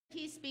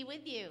peace be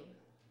with you.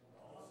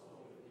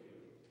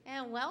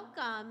 And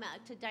welcome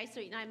to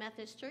Dysart United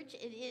Methodist Church.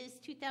 It is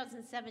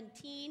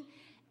 2017,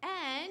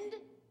 and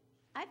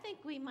I think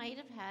we might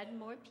have had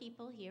more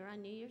people here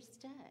on New Year's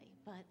Day,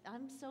 but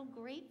I'm so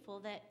grateful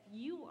that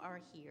you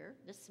are here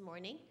this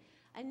morning.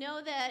 I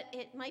know that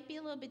it might be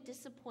a little bit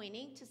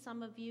disappointing to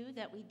some of you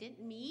that we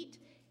didn't meet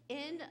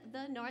in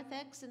the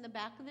narthex in the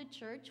back of the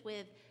church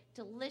with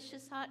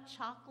delicious hot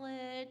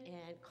chocolate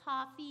and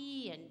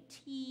coffee and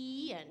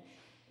tea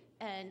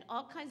and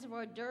all kinds of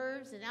hors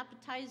d'oeuvres and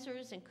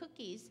appetizers and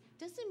cookies.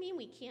 Doesn't mean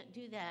we can't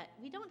do that.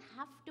 We don't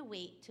have to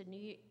wait to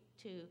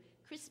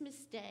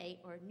Christmas Day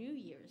or New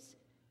Year's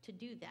to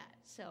do that.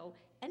 So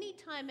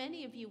anytime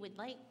any of you would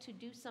like to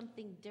do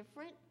something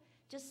different,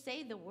 just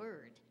say the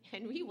word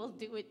and we will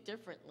do it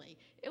differently.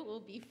 It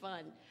will be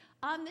fun.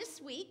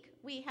 This week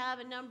we have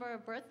a number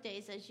of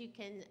birthdays, as you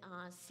can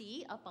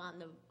see up on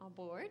the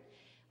board.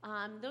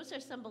 Those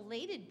are some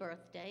belated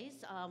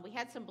birthdays. We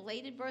had some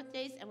belated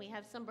birthdays, and we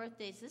have some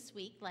birthdays this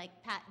week, like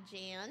Pat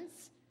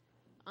Jan's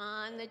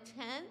on the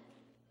 10th.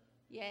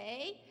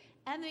 Yay.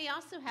 And we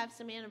also have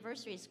some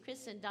anniversaries.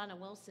 Chris and Donna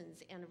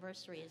Wilson's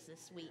anniversary is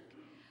this week.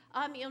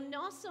 You'll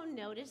also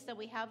notice that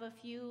we have a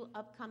few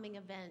upcoming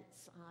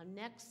events.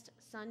 Next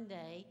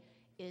Sunday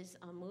is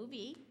a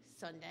movie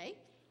Sunday,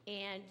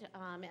 and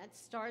it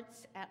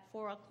starts at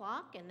 4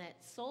 o'clock, and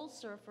that Soul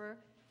Surfer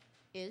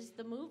is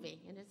the movie,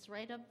 and it's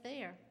right up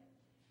there.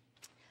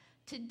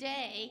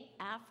 Today,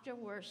 after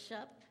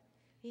worship,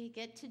 we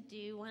get to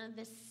do one of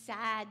the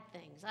sad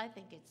things. I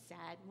think it's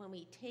sad when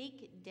we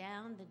take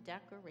down the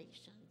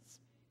decorations.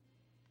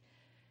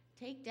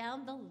 Take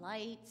down the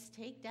lights,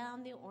 take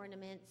down the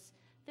ornaments.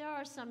 There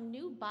are some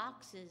new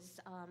boxes.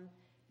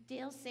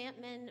 Dale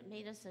Santman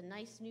made us a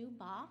nice new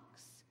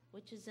box,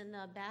 which is in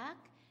the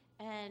back,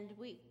 and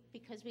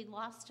because we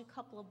lost a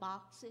couple of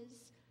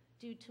boxes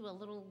due to a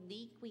little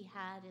leak we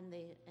had in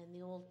the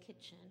old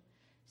kitchen.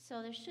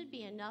 So there should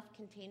be enough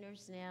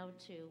containers now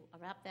to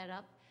wrap that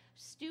up.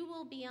 Stew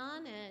will be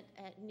on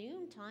at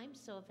noon time,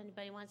 so if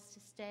anybody wants to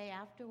stay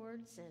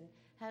afterwards and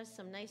have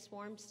some nice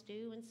warm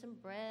stew and some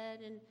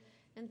bread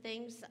and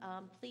things,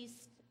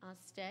 please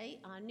stay.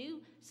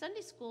 New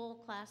Sunday school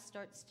class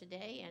starts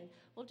today, and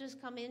we'll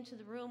just come into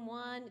the room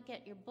 1,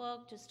 get your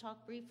book, just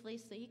talk briefly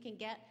so you can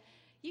get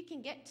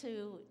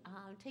to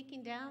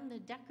taking down the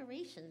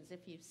decorations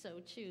if you so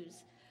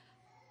choose.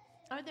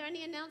 Are there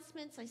any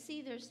announcements? I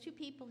see there's 2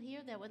 people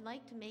here that would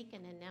like to make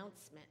an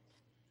announcement.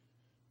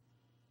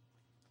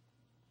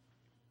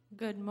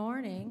 Good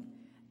morning.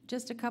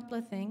 Just a couple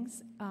of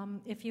things.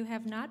 If you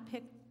have not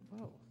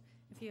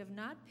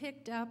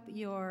picked up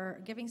your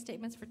giving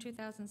statements for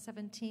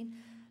 2017,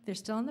 they're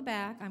still in the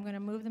back. I'm going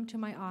to move them to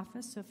my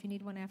office, so if you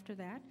need one after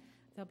that,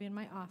 they'll be in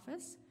my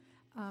office.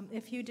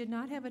 If you did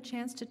not have a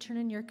chance to turn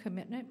in your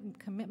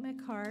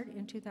commitment card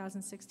in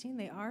 2016,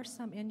 there are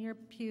some in your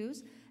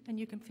pews, and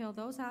you can fill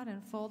those out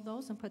and fold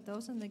those and put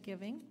those in the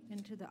giving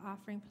into the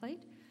offering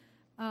plate.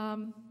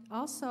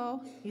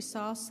 Also, you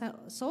saw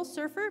Soul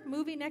Surfer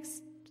movie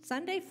next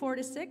Sunday, 4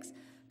 to 6.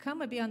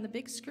 Come, it'll be on the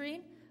big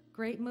screen.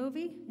 Great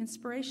movie,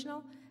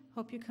 inspirational.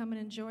 Hope you come and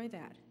enjoy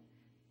that.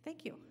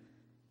 Thank you.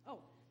 Oh,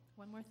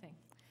 one more thing.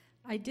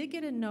 I did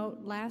get a note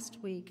last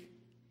week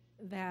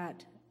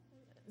that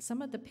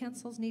some of the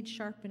pencils need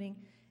sharpening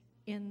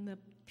in the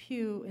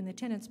pew in the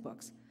attendance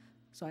books.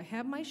 So I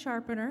have my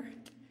sharpener.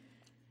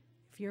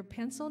 If your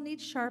pencil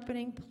needs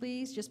sharpening,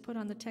 please just put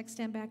on the text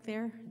stand back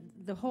there,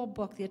 the whole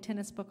book, the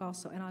attendance book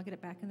also, and I'll get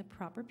it back in the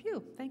proper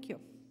pew. Thank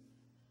you.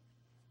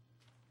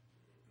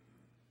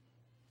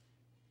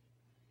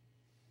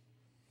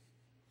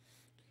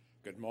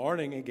 Good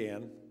morning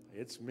again.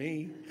 It's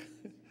me.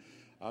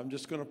 I'm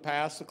just going to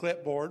pass the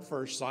clipboard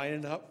for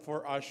signing up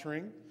for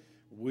ushering.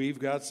 We've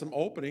got some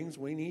openings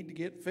we need to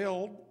get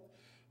filled.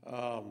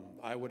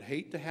 I would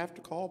hate to have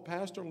to call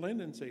Pastor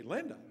Linda and say,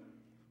 Linda,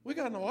 we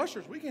got no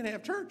ushers. We can't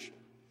have church.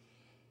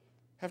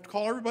 Have to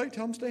call everybody,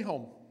 tell them to stay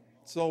home.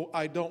 So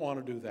I don't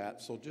want to do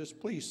that. So just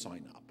please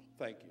sign up.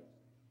 Thank you.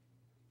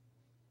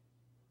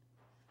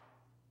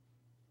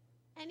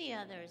 Any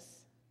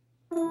others?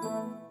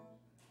 Well,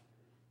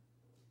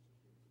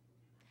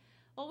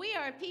 we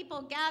are a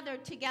people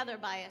gathered together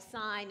by a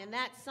sign, and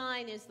that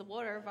sign is the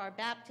water of our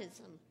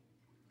baptism.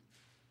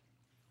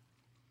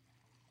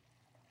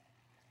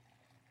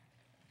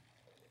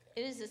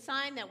 It is a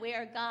sign that we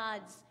are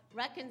God's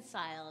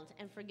reconciled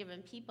and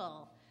forgiven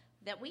people,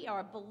 that we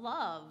are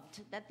beloved,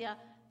 that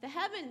the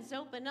heavens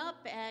open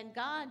up and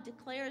God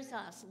declares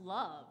us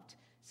loved.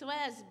 So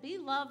as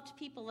beloved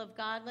people of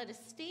God, let us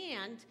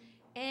stand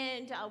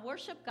and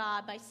worship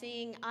God by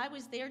singing, I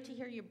Was There to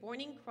Hear Your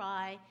Morning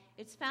Cry.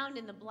 It's found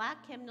in the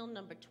black hymnal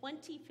number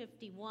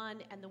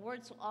 2051, and the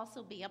words will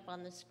also be up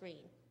on the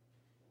screen.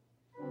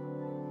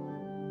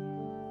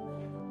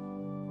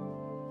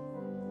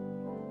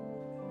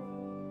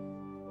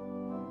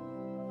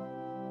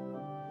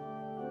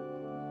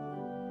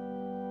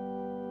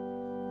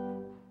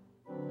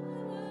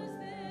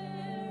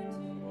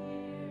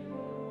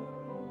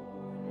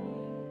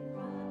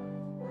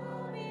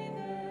 I'll be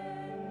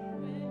there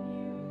when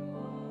you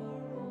are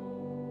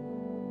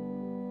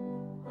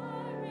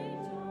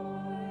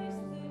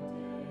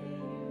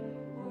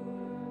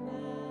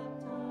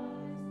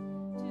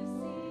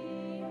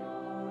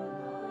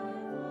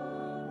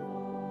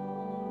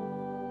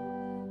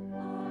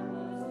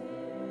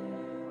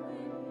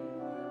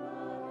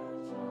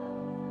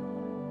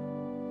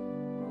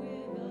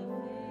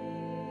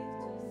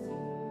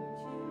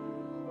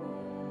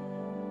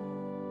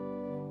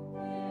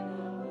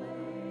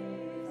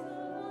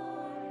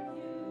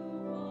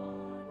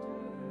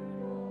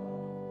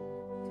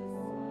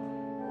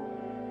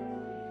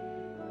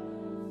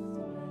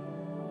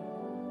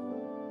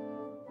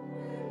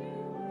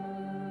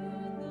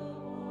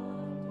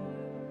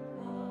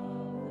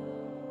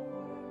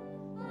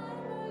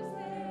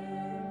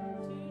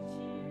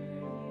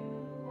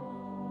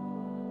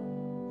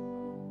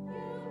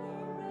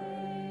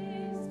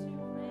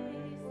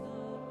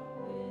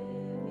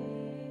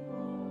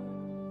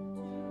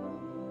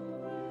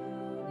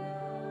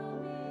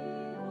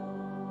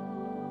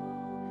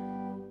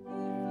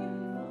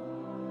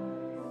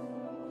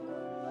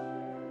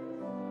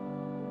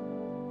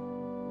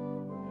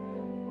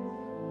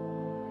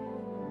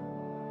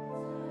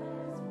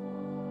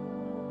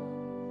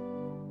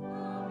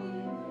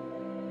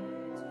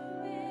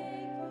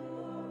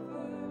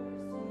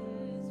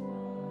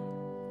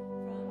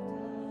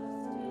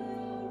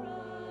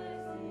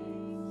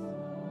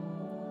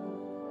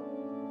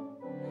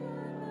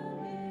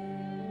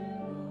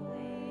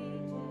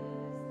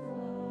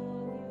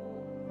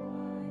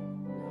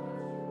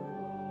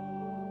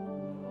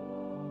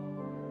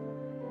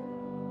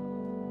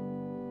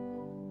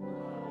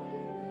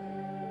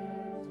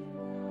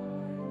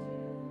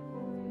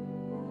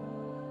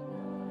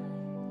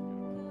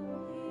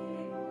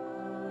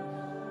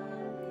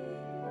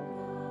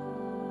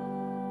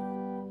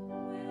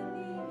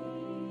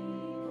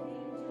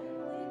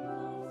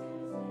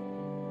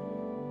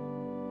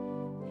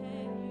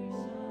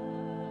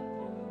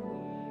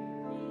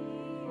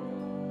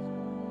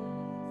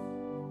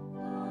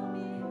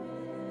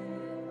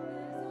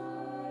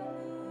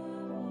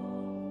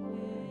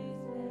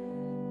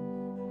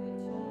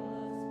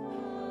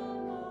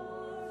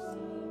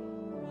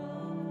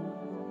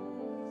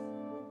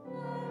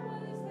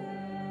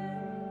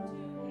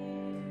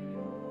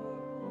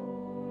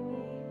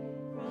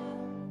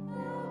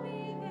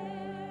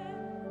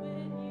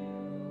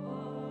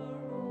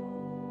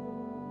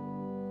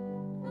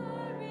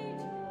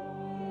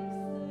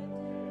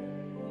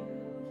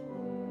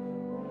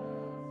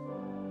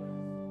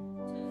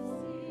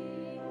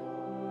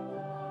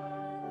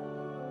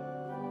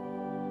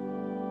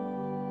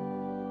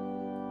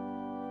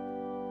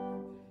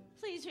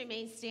Please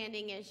remain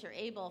standing as you're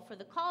able for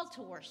the call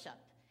to worship.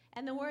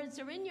 And the words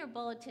are in your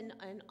bulletin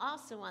and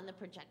also on the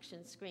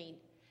projection screen.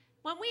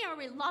 When we are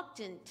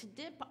reluctant to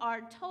dip our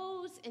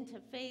toes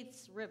into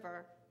faith's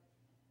river,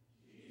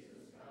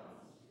 Jesus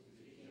comes to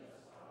teach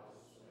us how to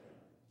swim.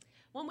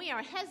 When we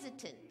are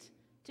hesitant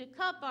to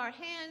cup our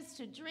hands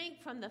to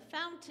drink from the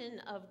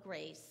fountain of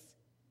grace,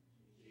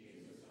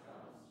 Jesus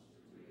comes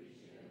to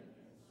reach in and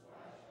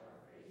splash our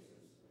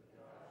faces with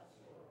God's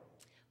joy.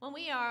 When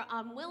we are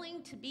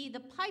unwilling to be the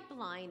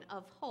pipeline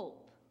of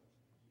hope,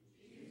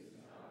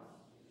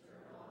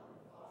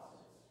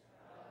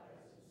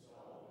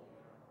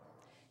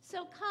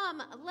 so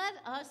come, let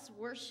us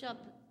worship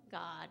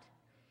God.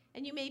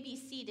 And you may be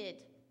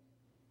seated.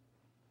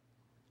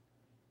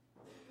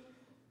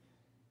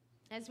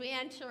 As we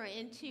enter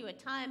into a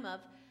time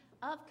of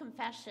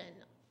confession,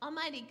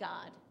 Almighty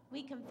God,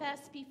 we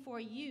confess before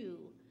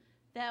you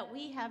that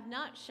we have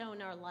not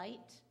shown our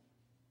light.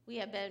 We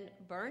have been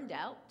burned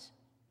out,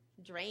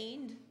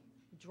 drained,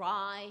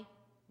 dry,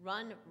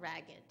 run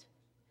ragged.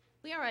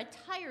 We are a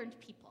tired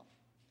people,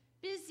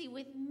 busy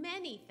with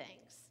many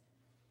things,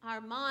 our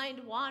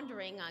mind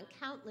wandering on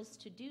countless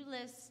to-do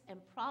lists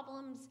and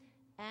problems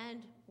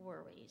and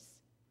worries.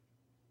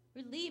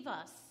 Relieve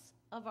us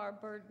of our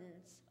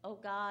burdens, O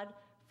God,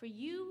 for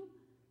you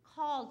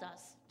called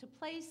us to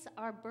place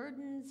our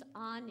burdens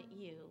on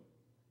you.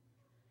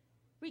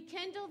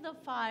 Rekindle the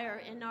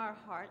fire in our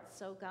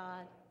hearts, O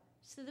God,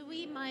 so that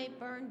we might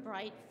burn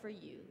bright for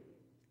you.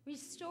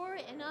 Restore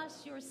in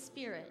us your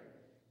spirit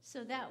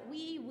so that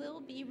we will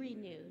be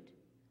renewed,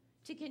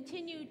 to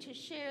continue to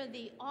share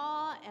the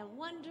awe and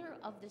wonder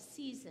of the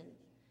season,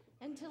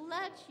 and to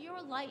let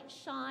your light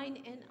shine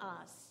in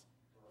us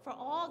for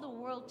all the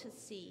world to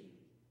see.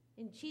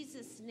 In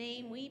Jesus'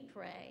 name we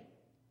pray.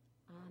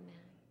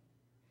 Amen.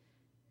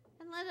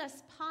 And let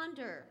us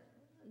ponder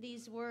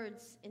these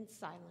words in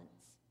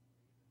silence.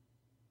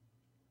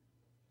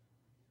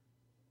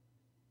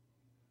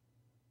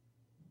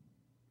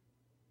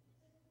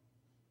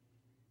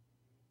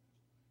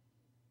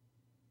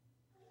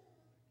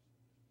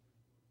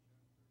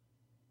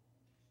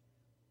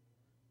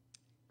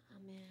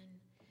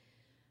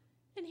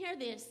 And hear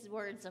these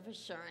words of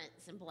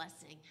assurance and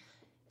blessing.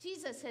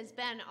 Jesus has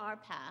been our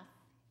path,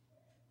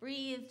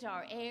 breathed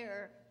our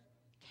air,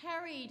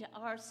 carried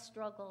our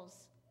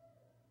struggles.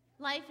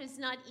 Life is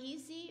not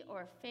easy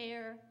or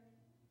fair,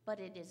 but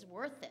it is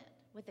worth it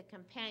with a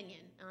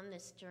companion on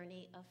this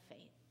journey of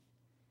faith.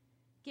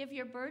 Give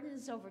your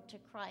burdens over to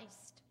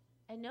Christ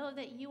and know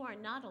that you are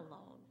not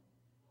alone,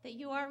 that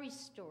you are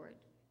restored,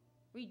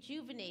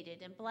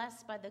 rejuvenated, and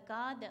blessed by the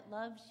God that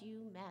loves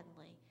you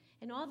madly.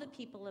 And all the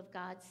people of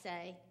God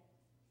say,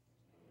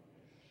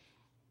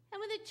 and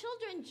when the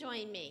children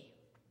join me,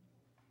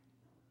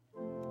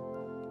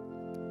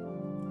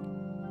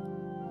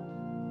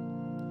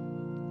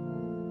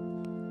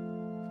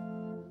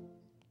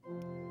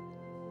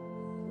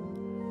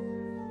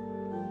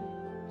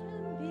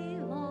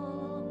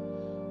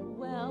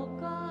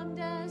 welcomed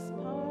as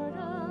part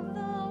of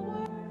the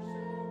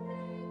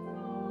worshiping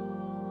throng.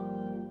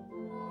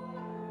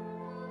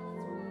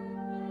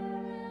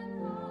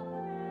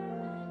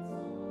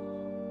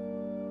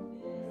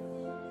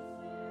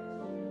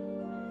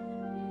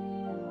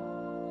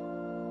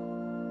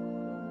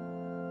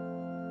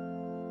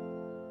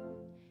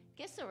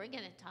 Guess what we're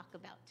going to talk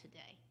about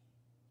today?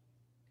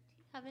 Do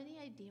you have any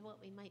idea what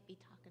we might be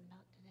talking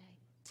about today?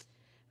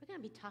 We're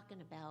going to be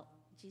talking about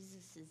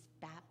Jesus'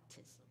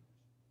 baptism.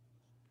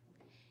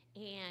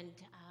 And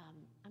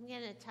I'm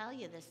going to tell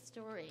you this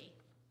story.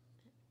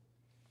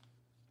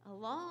 A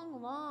long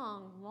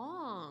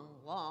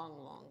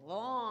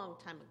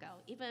time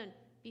ago, even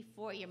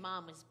before your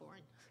mom was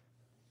born,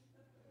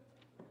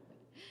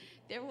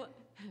 there was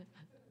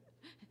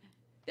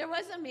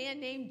a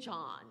man named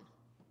John.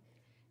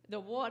 The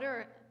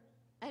water,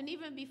 and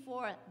even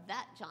before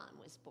that John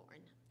was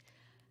born,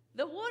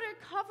 the water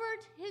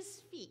covered his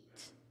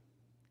feet.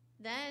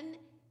 Then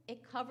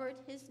it covered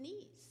his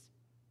knees.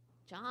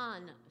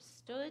 John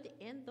stood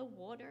in the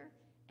water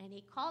and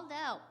he called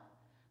out,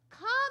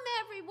 "Come,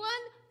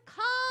 everyone,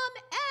 come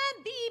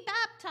and be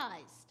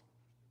baptized."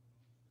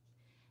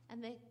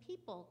 And the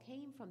people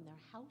came from their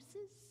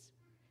houses.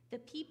 The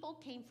people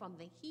came from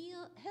the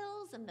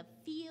hills and the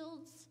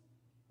fields.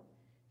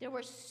 There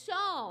were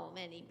so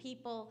many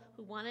people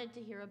who wanted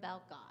to hear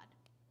about God.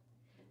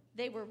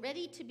 They were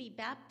ready to be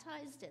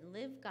baptized and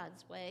live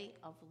God's way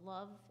of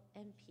love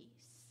and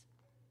peace.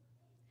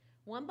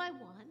 One by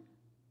one,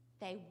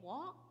 they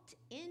walked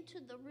into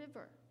the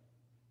river.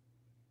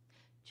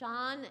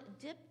 John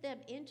dipped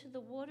them into the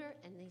water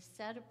and they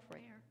said a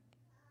prayer.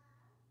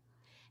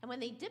 And when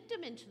they dipped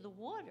him into the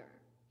water,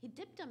 he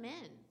dipped them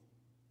in,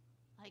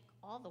 like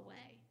all the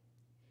way.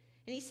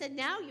 And he said,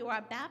 "Now you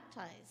are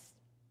baptized.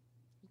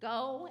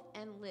 Go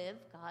and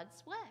live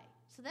God's way."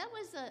 So that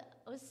was a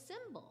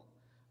symbol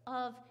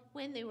of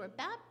when they were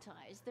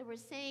baptized, they were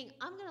saying,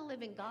 "I'm going to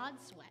live in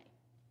God's way."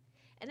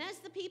 And as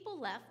the people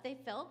left, they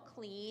felt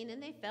clean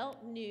and they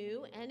felt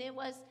new, and it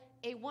was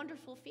a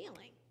wonderful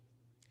feeling.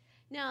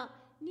 Now,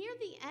 near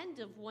the end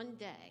of one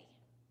day,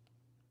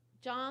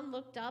 John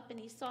looked up and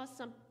he saw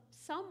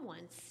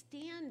someone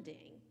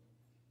standing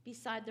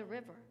beside the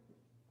river.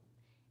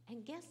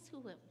 And guess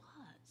who it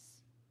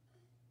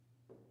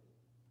was?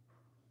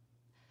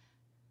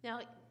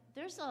 Now,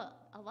 there's a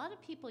lot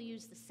of people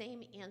use the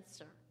same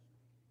answer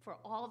for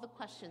all the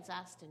questions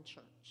asked in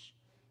church.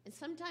 And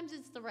sometimes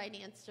it's the right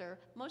answer.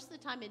 Most of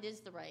the time it is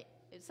the right.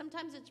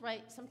 Sometimes it's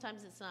right,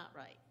 sometimes it's not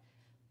right.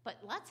 But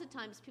lots of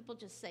times people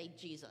just say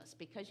Jesus,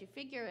 because you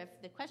figure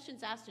if the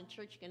question's asked in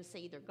church, you're going to say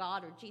either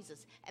God or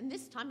Jesus. And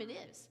this time it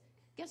is.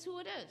 Guess who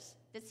it is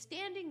that's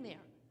standing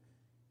there?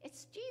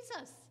 It's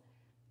Jesus.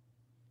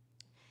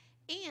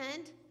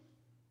 And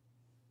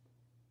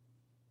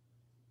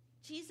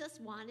Jesus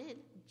wanted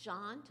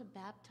John to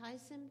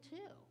baptize him too.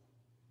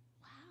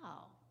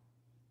 Wow.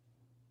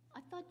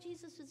 I thought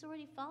Jesus was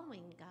already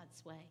following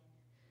God's way.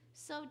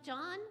 So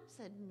John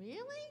said,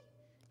 really?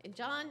 And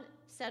John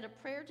said a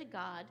prayer to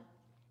God,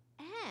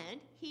 and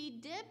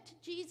he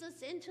dipped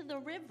Jesus into the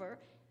river,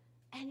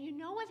 and you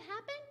know what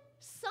happened?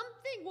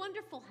 Something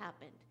wonderful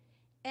happened.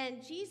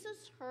 And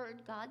Jesus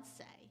heard God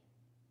say,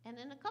 and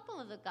in a couple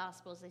of the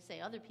Gospels they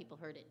say other people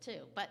heard it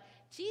too, but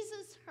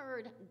Jesus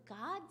heard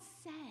God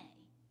say,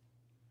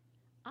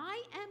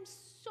 I am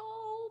so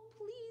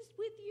pleased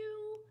with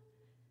you.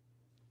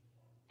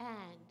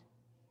 And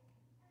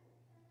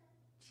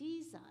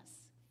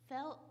Jesus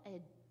felt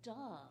a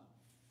dove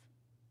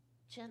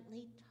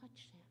gently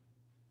touch him.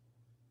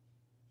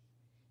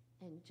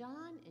 And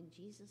John and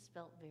Jesus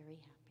felt very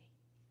happy.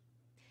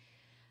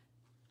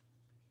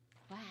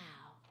 Wow.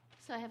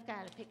 So I have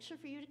got a picture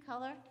for you to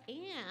color,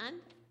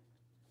 and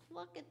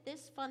look at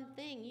this fun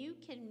thing. You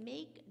can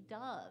make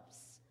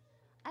doves.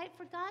 I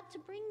forgot to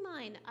bring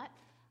mine.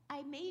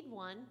 I made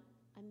one.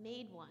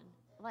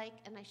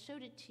 And I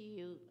showed it to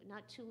you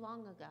not too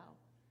long ago.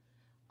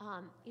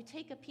 You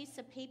take a piece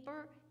of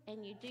paper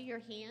and you do your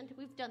hand.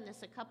 We've done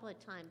this a couple of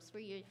times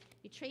where you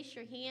trace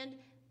your hand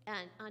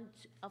and on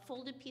a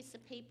folded piece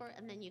of paper,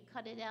 and then you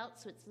cut it out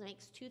so it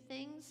makes two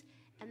things,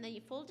 and then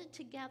you fold it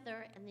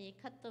together, and then you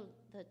cut the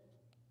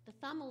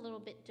thumb a little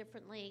bit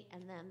differently,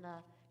 and then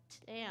the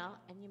tail,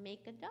 and you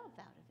make a dove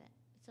out of it.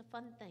 It's a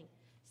fun thing.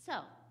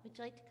 So, would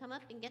you like to come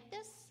up and get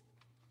this?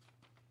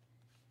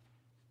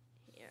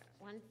 Here,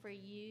 one for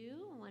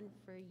you,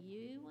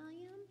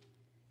 William,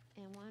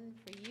 and one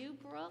for you,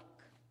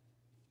 Brooke.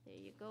 There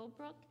you go,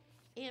 Brooke.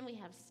 And we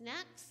have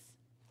snacks.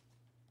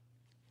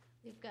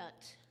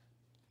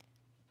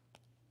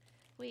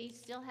 We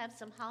still have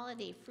some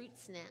holiday fruit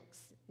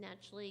snacks,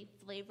 naturally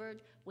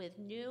flavored with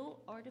new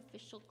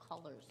artificial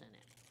colors in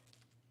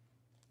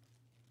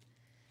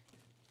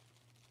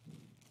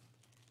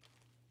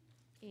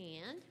it.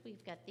 And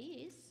we've got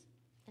these.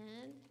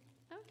 And,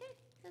 okay,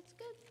 that's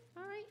good.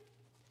 All right.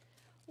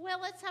 Well,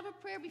 let's have a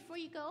prayer before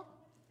you go.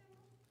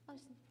 Oh,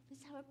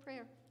 let's have a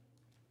prayer.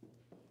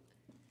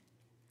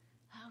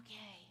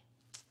 Okay.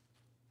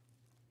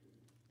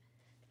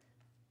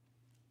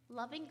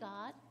 Loving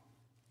God.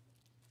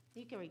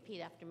 You can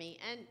repeat after me.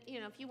 And,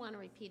 if you want to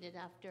repeat it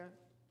after,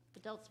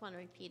 adults want to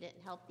repeat it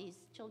and help these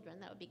children,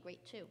 that would be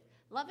great too.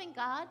 Loving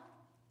God,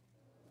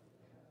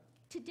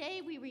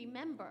 today we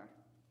remember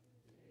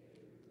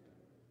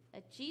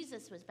that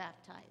Jesus was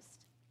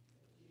baptized.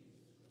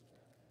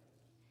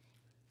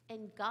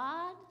 And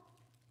God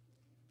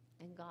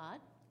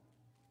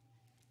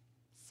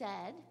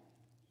said,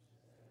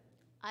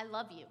 I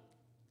love you.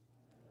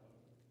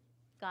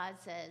 God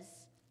says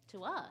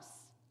to us,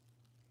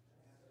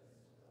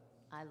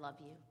 I love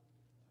you.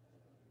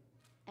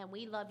 And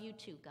we love you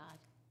too, God.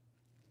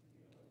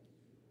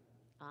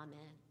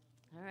 Amen.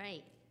 All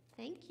right.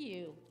 Thank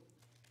you.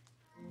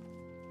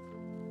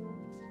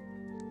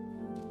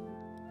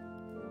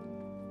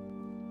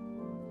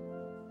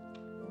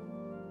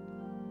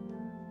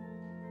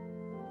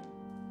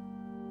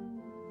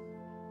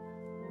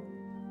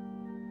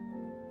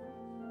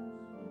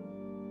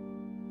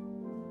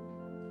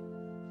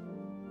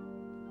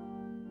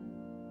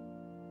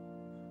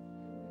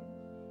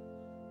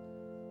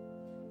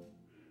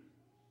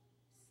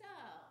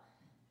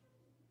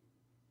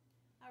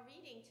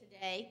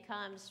 Today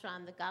comes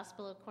from the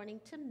Gospel according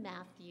to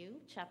Matthew,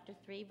 chapter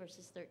 3,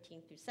 verses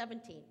 13 through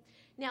 17.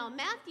 Now,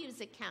 Matthew's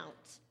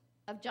account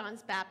of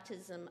John's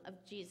baptism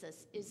of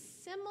Jesus is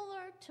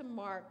similar to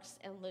Mark's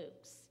and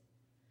Luke's.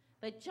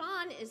 But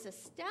John is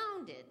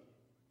astounded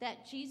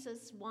that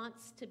Jesus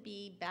wants to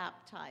be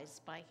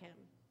baptized by him.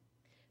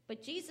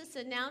 But Jesus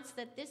announced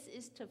that this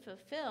is to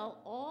fulfill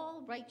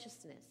all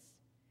righteousness.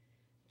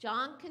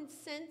 John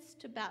consents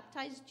to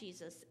baptize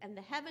Jesus, and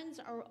the heavens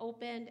are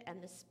opened,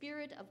 and the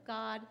Spirit of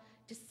God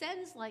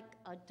descends like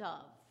a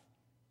dove.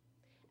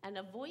 And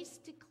a voice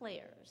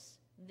declares,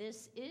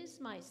 "This is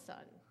my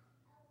Son,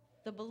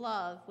 the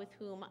beloved, with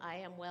whom I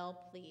am well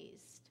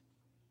pleased."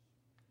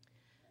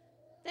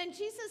 Then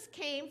Jesus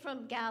came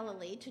from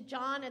Galilee to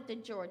John at the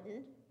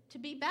Jordan to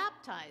be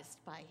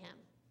baptized by him.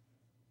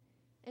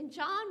 And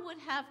John would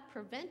have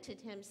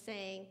prevented him,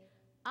 saying,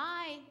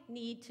 "I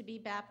need to be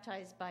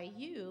baptized by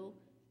you,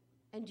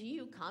 and do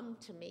you come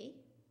to me?"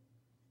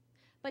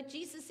 But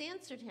Jesus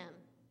answered him,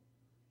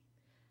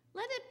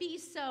 "Let it be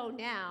so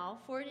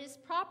now, for it is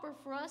proper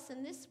for us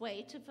in this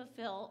way to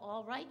fulfill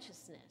all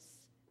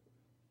righteousness."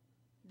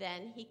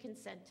 Then he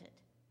consented.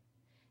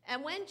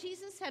 And when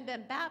Jesus had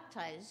been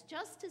baptized,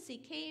 just as he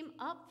came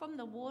up from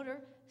the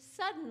water,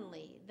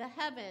 suddenly the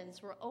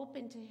heavens were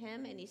opened to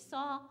him, and he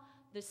saw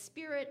the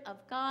Spirit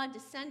of God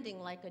descending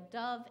like a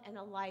dove and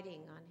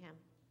alighting on him.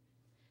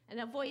 And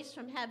a voice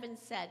from heaven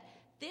said,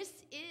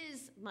 "This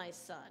is my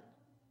Son,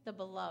 the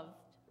beloved,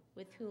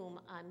 with whom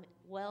I'm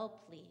well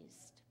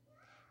pleased."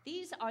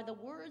 These are the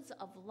words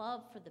of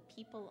love for the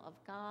people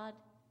of God.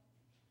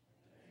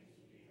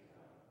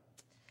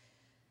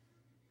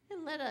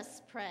 And let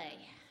us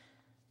pray.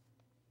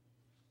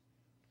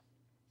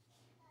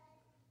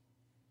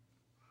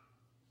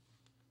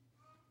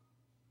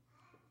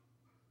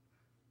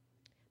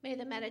 May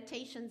the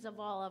meditations of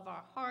all of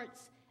our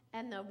hearts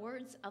and the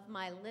words of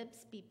my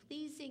lips be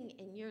pleasing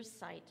in your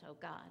sight, O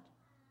God,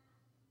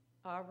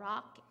 our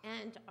rock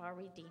and our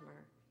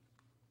Redeemer.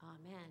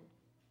 Amen.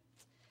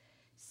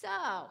 So,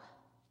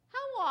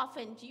 how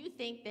often do you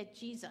think that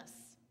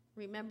Jesus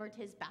remembered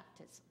his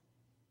baptism?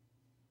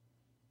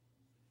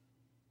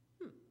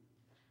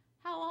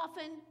 How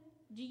often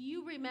do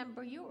you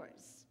remember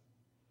yours?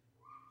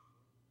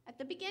 At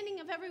the beginning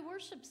of every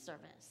worship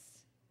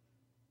service,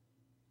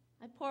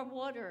 I pour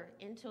water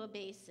into a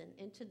basin,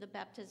 into the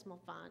baptismal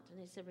font,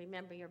 and I said,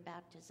 "Remember your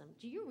baptism."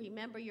 Do you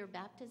remember your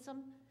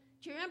baptism?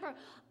 Do you remember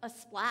a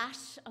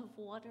splash of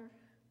water?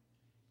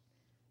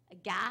 A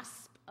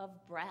gasp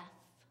of breath?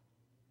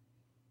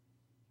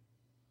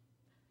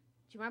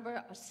 Do you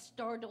remember a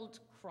startled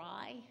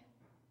cry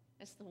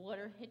as the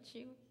water hit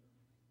you?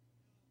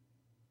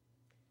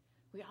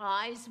 Were your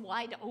eyes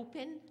wide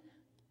open?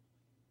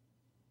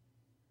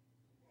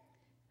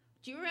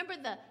 Do you remember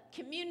the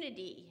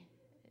community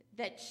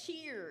that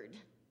cheered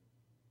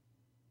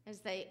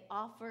as they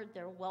offered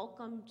their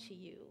welcome to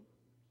you?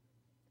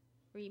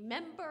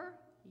 Remember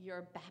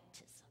your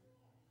baptism.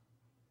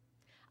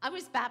 I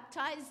was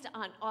baptized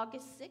on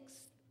August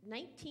 6th,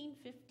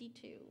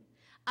 1952.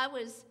 I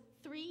was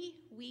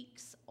 3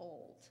 weeks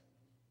old.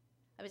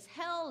 I was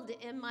held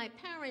in my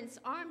parents'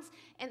 arms,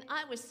 and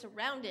I was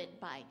surrounded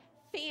by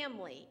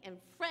family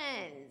and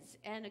friends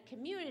and a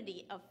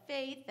community of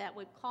faith that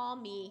would call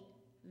me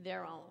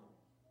their own.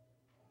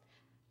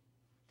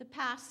 The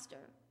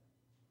pastor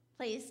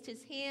placed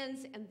his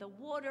hands in the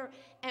water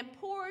and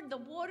poured the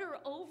water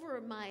over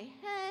my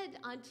head,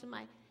 onto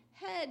my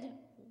head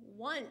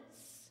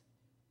once,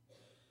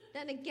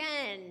 then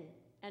again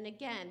and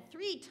again,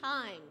 3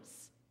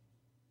 times.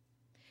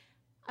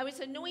 I was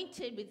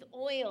anointed with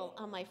oil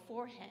on my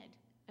forehead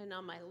and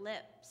on my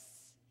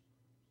lips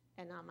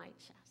and on my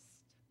chest.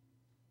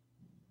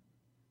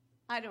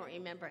 I don't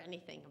remember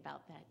anything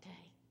about that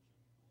day,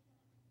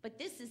 but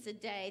this is a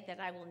day that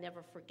I will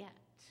never forget.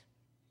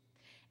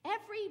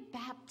 Every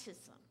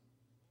baptism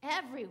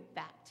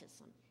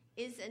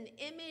is an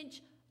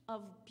image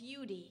of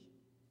beauty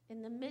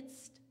in the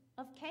midst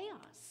of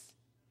chaos,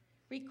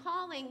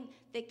 recalling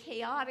the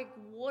chaotic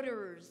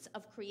waters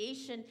of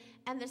creation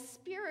and the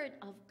Spirit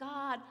of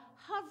God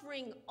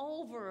hovering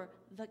over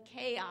the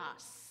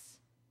chaos,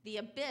 the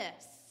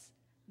abyss,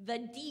 the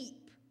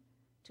deep,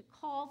 to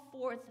call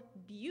forth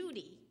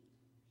beauty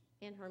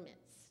in her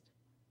midst.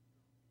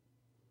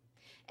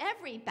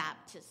 Every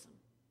baptism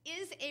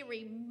is a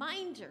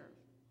reminder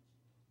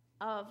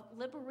of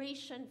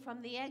liberation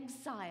from the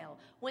exile,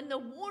 when the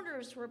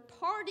waters were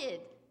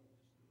parted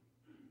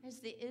as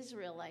the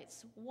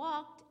Israelites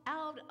walked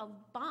out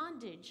of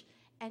bondage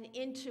and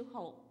into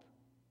hope.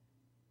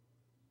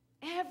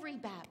 Every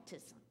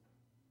baptism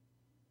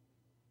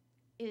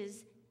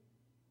is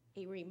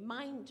a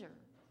reminder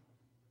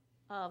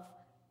of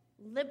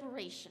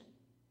liberation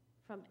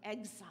from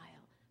exile,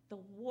 the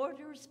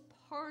waters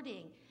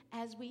parting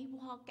as we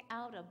walk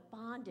out of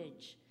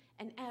bondage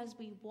and as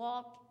we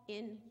walk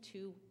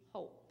into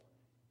hope.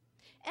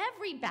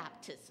 Every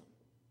baptism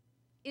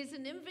is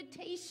an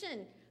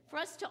invitation for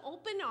us to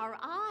open our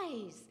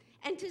eyes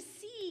and to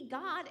see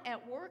God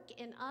at work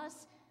in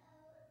us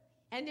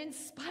and in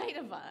spite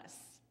of us.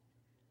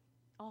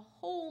 A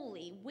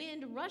holy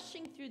wind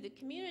rushing through the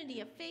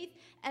community of faith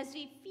as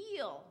we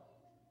feel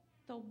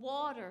the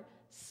water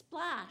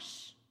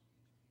splash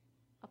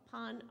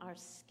upon our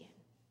skin.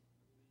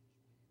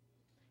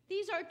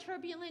 These are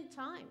turbulent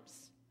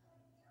times.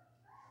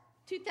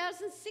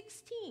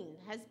 2016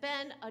 has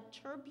been a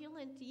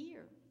turbulent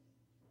year.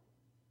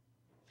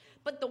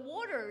 But the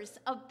waters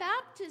of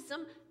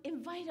baptism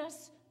invite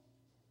us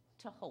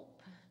to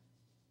hope.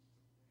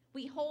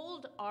 We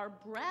hold our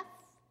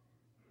breath,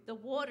 the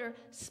water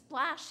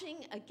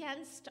splashing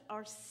against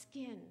our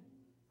skin.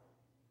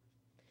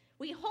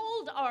 We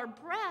hold our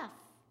breath,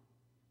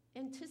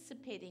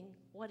 anticipating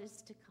what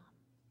is to come.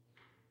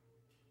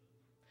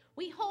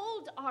 We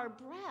hold our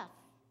breath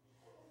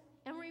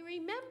and we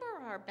remember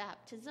our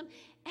baptism,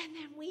 and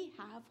then we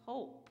have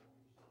hope.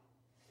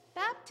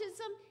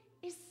 Baptism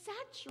is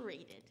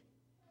saturated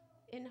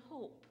in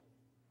hope.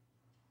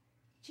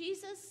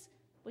 Jesus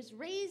was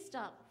raised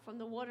up from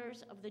the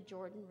waters of the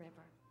Jordan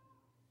River.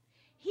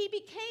 He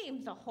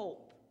became the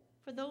hope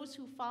for those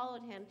who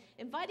followed him,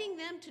 inviting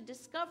them to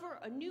discover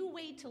a new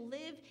way to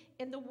live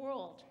in the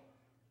world,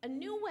 a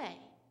new way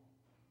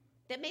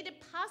that made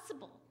it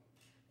possible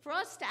for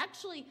us to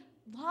actually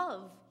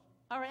love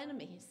our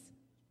enemies,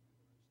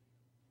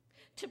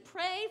 to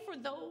pray for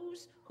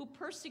those who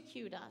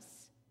persecute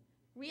us,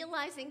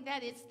 realizing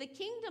that it's the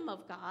kingdom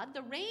of God,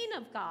 the reign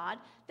of God,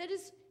 that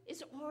is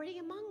already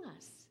among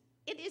us.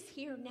 It is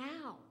here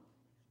now,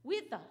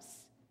 with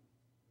us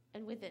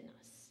and within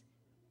us.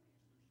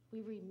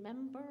 We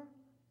remember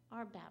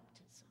our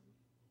baptism.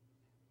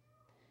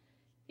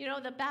 You know,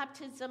 the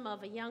baptism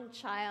of a young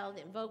child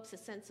invokes a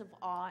sense of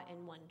awe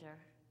and wonder.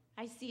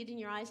 I see it in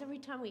your eyes every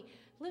time we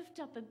lift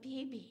up a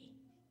baby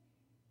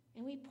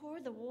and we pour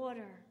the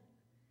water.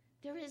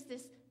 There is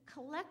this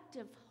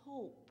collective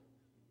hope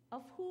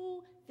of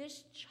who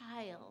this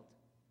child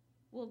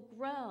will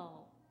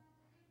grow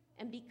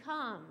and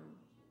become,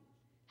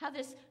 how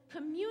this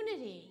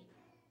community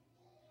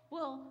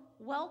will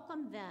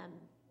welcome them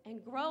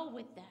and grow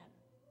with them.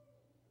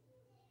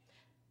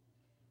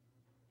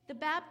 The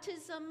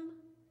baptism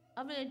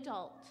of an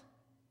adult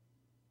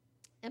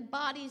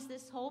embodies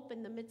this hope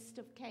in the midst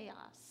of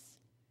chaos,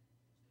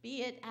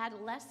 be it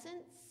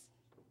adolescence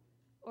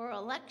or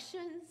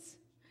elections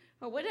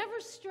or whatever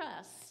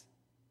stress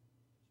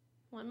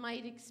one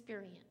might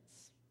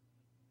experience.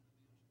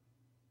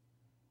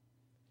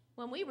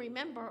 When we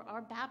remember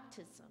our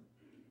baptism,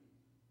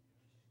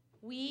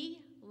 we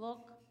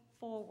look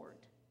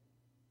forward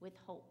with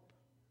hope.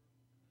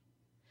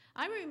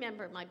 I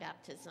remember my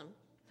baptism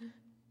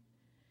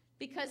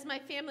because my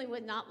family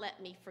would not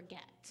let me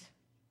forget.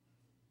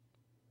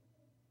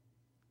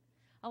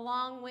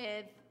 Along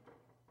with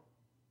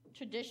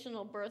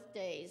traditional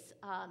birthdays,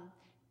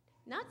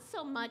 not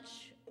so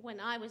much when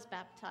I was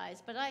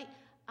baptized, but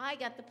I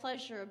got the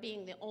pleasure of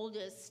being the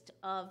oldest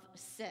of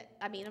seven.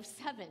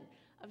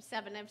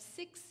 I have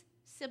 6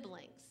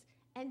 siblings,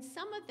 and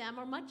some of them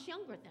are much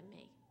younger than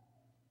me.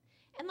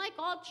 And like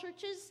all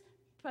churches,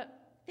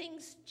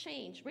 things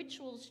change,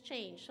 rituals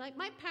change. Like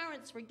my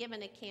parents were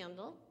given a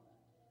candle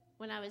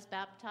when I was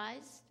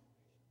baptized,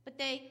 but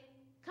they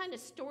kind of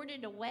stored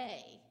it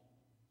away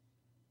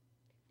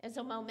as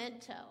a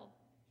memento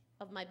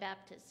of my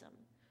baptism.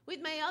 With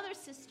my other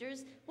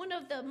sisters, one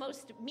of the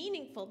most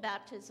meaningful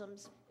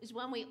baptisms is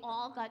when we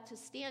all got to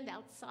stand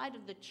outside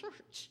of the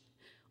church.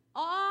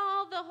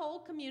 The whole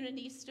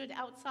community stood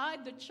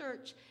outside the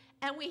church,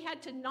 and we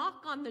had to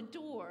knock on the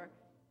door,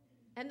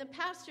 and the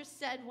pastor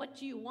said, "What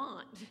do you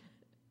want?"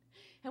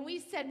 And we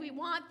said, "We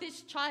want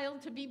this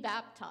child to be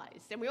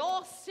baptized." And we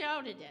all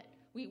shouted it.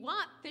 We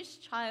want this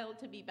child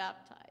to be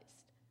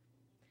baptized.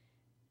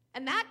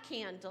 And that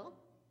candle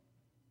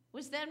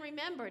was then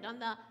remembered on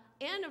the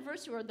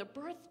anniversary or the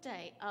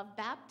birthday of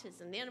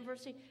baptism. The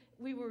anniversary,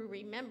 we were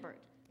remembered.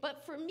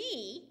 But for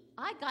me,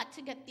 I got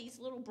to get these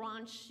little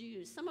bronze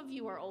shoes. Some of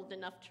you are old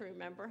enough to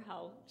remember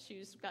how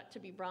shoes got to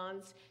be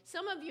bronze.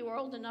 Some of you are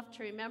old enough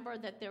to remember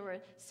that there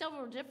were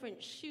several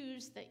different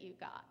shoes that you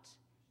got.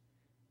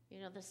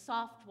 You know, the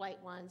soft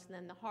white ones and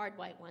then the hard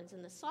white ones.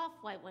 And the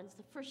soft white ones,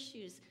 the first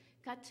shoes,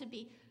 got to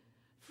be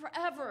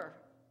forever.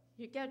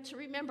 You get to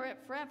remember it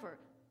forever.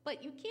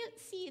 But you can't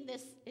see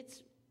this.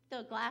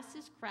 The glass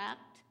is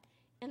cracked,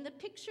 and the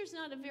picture's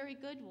not a very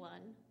good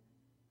one.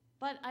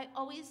 But I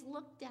always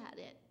looked at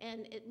it,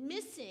 and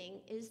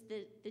missing is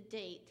the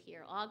date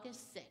here,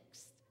 August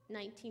 6th,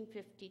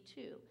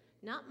 1952.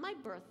 Not my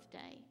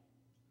birthday,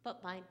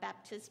 but my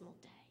baptismal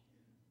day.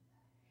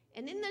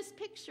 And in this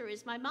picture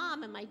is my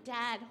mom and my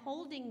dad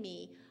holding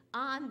me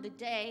on the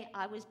day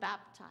I was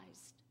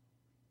baptized.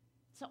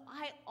 So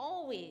I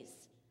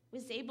always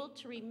was able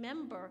to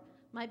remember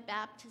my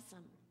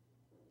baptism.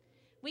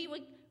 We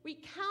would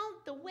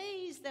recount the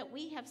ways that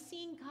we have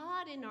seen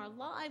God in our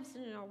lives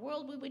and in our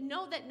world. We would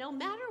know that no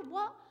matter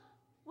what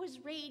was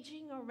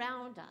raging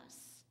around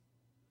us,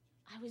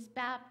 I was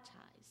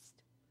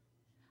baptized.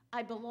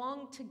 I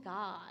belonged to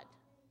God.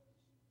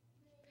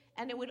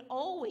 And it would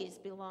always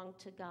belong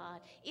to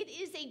God. It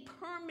is a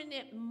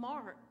permanent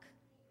mark.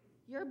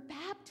 Your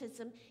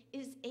baptism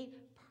is a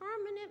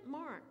permanent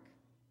mark.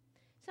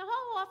 So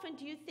how often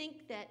do you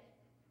think that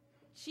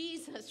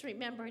Jesus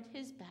remembered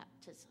his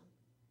baptism?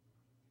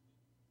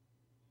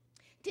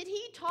 Did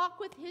he talk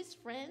with his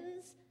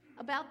friends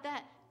about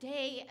that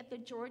day at the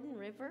Jordan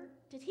River?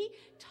 Did he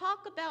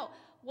talk about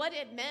what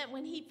it meant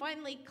when he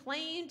finally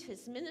claimed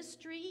his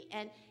ministry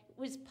and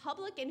was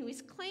public and he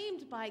was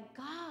claimed by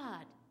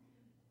God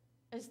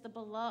as the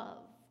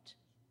beloved?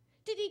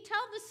 Did he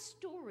tell the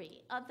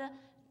story of the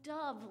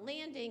dove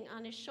landing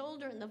on his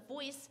shoulder and the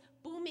voice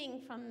booming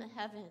from the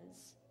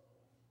heavens?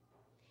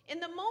 In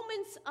the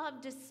moments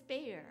of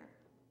despair,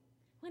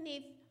 when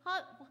he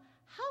thought,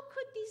 how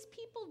could these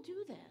people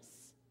do this?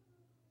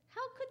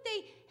 How could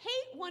they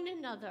hate one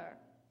another?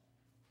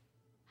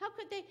 How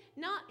could they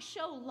not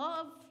show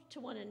love to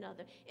one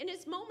another? In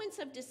his moments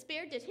of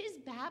despair, did his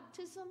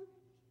baptism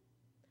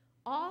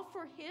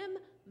offer him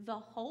the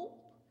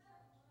hope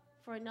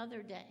for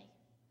another day?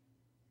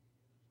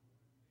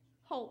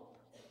 hope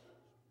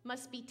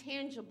must be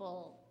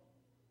tangible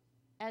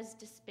as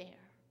despair.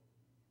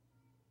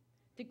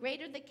 The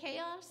greater the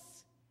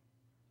chaos,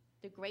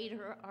 the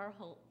greater our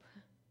hope.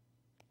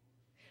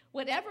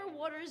 Whatever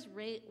waters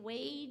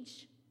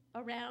wage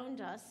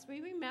around us, we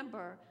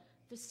remember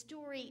the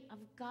story of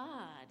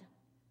God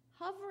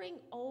hovering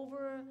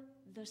over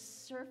the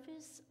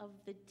surface of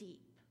the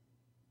deep.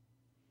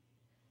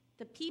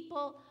 The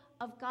people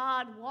of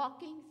God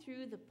walking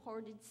through the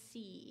parted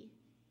sea,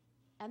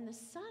 and the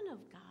Son of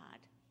God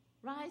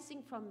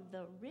rising from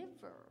the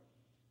river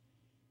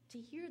to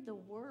hear the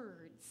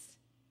words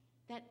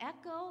that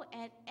echo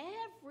at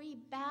every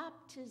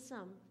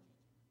baptism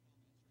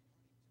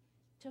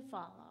to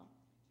follow.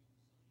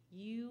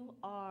 You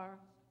are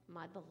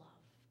my beloved.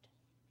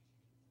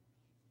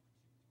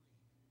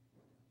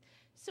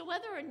 So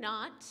whether or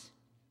not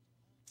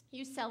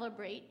you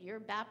celebrate your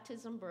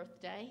baptism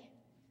birthday,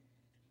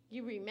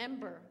 you do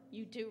remember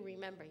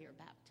your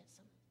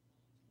baptism.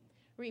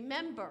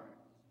 Remember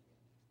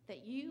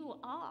that you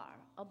are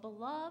a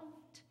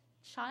beloved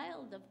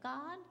child of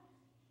God,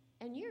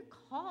 and you're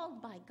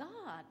called by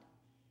God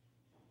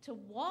to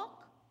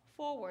walk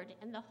forward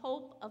in the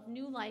hope of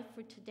new life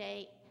for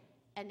today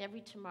and every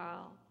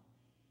tomorrow.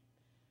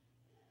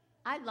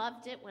 I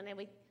loved it when I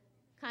would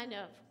kind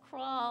of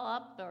crawl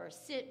up or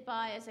sit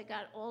by as I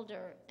got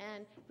older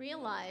and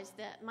realized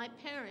that my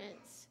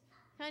parents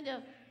kind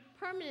of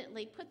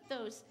permanently put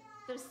those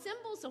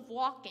symbols of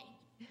walking,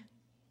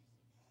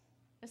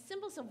 the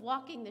symbols of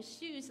walking, the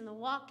shoes and the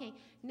walking,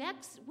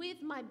 next with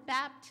my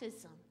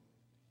baptism.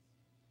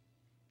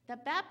 The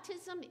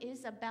baptism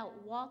is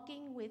about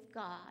walking with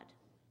God,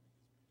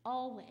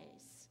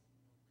 always.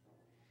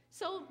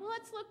 So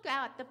let's look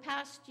at the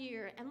past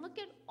year and look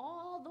at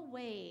all the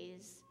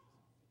ways,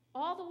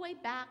 all the way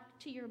back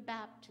to your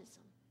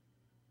baptism.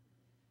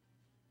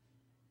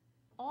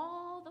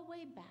 All the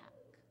way back.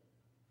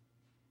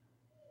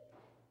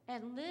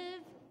 And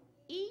live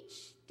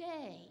each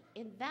day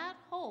in that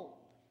hope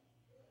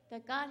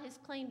that God has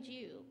claimed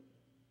you,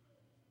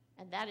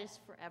 and that is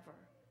forever.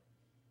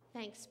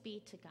 Thanks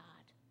be to God.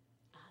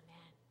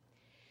 Amen.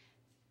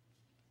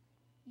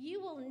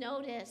 You will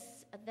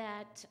notice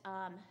that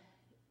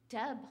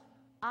Deb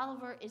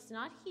Oliver is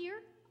not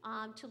here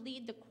to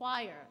lead the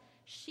choir.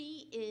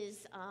 She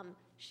is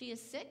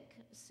sick,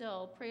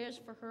 so prayers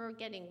for her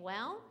getting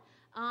well.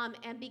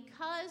 And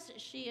because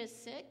she is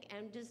sick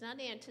and does not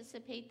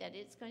anticipate that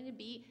it's going to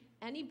be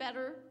any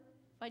better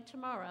by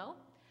tomorrow,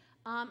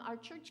 our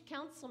church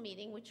council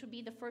meeting, which will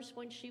be the first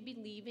one she'll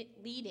be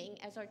leading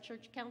as our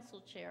church council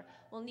chair,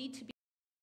 will need to be